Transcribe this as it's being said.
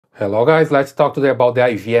Hello guys, let's talk today about the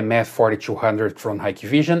iVMS 4200 from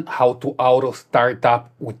Hikvision, how to auto start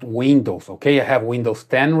up with Windows. Okay, I have Windows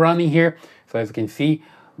 10 running here. So as you can see,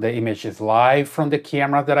 the image is live from the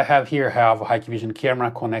camera that I have here. I have a Hikvision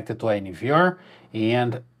camera connected to NVR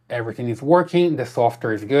and everything is working. The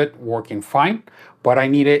software is good, working fine, but I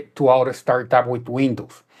need it to auto start up with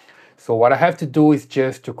Windows. So what I have to do is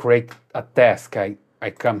just to create a task. I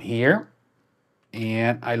come here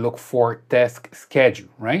and I look for task schedule,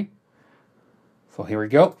 right? So here we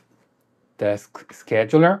go, task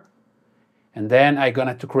scheduler. And then I'm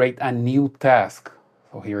gonna to create a new task.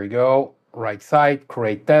 So here we go, right side,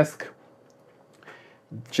 create task.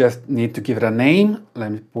 Just need to give it a name.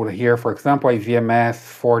 Let me put it here, for example, iVMS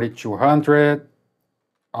 4200,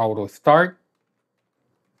 auto start.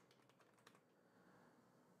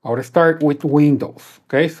 Auto start with Windows,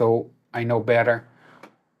 okay? So I know better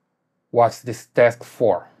what's this task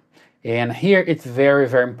for. And here it's very,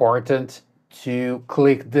 very important to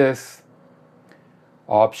click this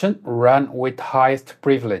option, run with highest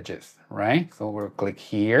privileges, right? So we'll click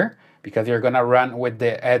here because you're gonna run with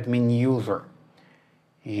the admin user.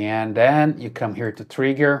 And then you come here to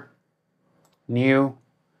trigger, new,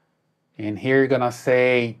 and here you're gonna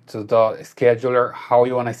say to the scheduler how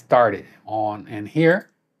you wanna start it on. And here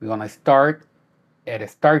we're gonna start at a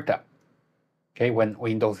startup. Okay, when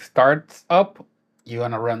Windows starts up, you're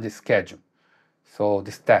gonna run this schedule. So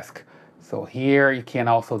this task. So here you can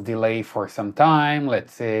also delay for some time.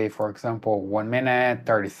 Let's say, for example, 1 minute,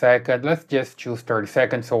 30 seconds. Let's just choose 30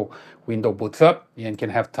 seconds so Windows boots up and can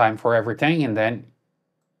have time for everything and then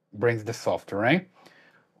brings the software, right?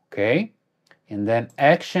 Okay. And then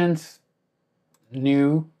actions,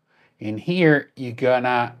 new. In here, you're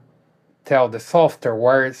gonna tell the software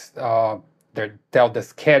where's tell the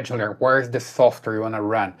scheduler where's the software you wanna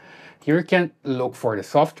run. Here you can look for the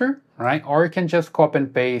software, right? Or you can just copy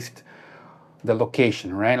and paste the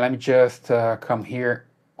location, right? Let me just come here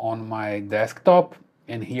on my desktop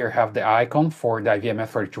and here have the icon for the iVMS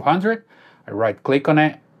 4200. I right click on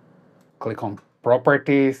it, click on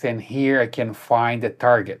properties, and here I can find the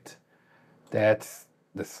target. That's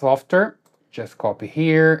the software. Just copy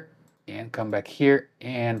here and come back here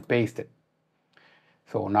and paste it.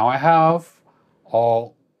 So now I have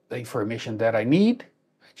all the information that I need.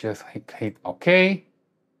 I just hit OK,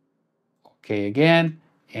 OK again,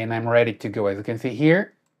 and I'm ready to go. As you can see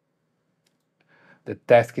here, the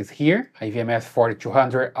task is here, iVMS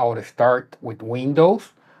 4200 auto start with Windows.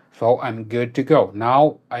 So I'm good to go.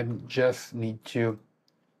 Now I just need to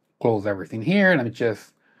close everything here. Let me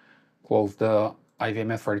just close the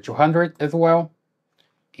iVMS 4200 as well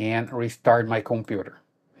and restart my computer.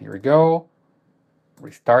 Here we go,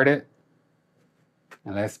 restart it,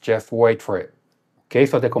 and let's just wait for it. Okay,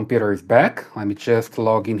 so the computer is back. Let me just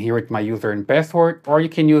log in here with my user and password, or you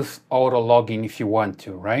can use auto login if you want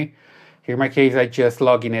to, right? Here in my case, I just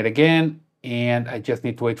log in it again, and I just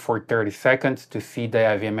need to wait for 30 seconds to see the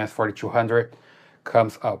iVMS 4200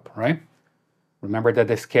 comes up, right? Remember that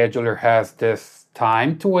the scheduler has this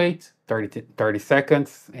time to wait, 30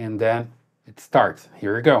 seconds, and then it starts.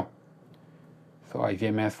 Here we go. So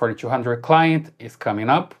iVMS 4200 client is coming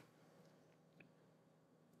up.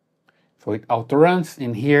 So it auto runs.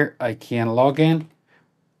 In here, I can log in.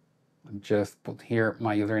 Just put here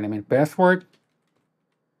my username and password.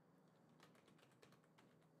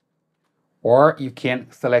 Or you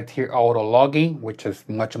can select here auto login, which is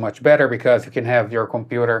much, much better because you can have your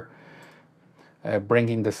computer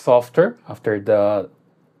bringing the software after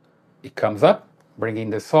it comes up,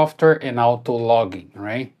 bringing the software and auto logging,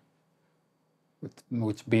 right?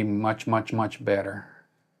 Which be much, much, much better.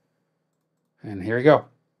 And here you go.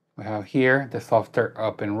 We have here the software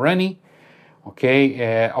up and running.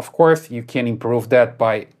 Okay, of course, you can improve that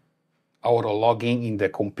by auto logging in the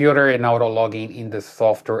computer and auto logging in the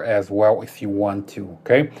software as well if you want to,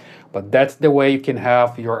 okay? But that's the way you can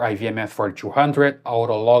have your iVMS 4200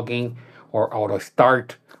 auto logging or auto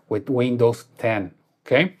start with Windows 10,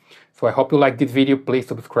 okay? So I hope you like this video. Please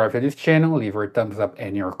subscribe to this channel, leave your thumbs up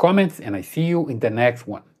and your comments, and I see you in the next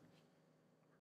one.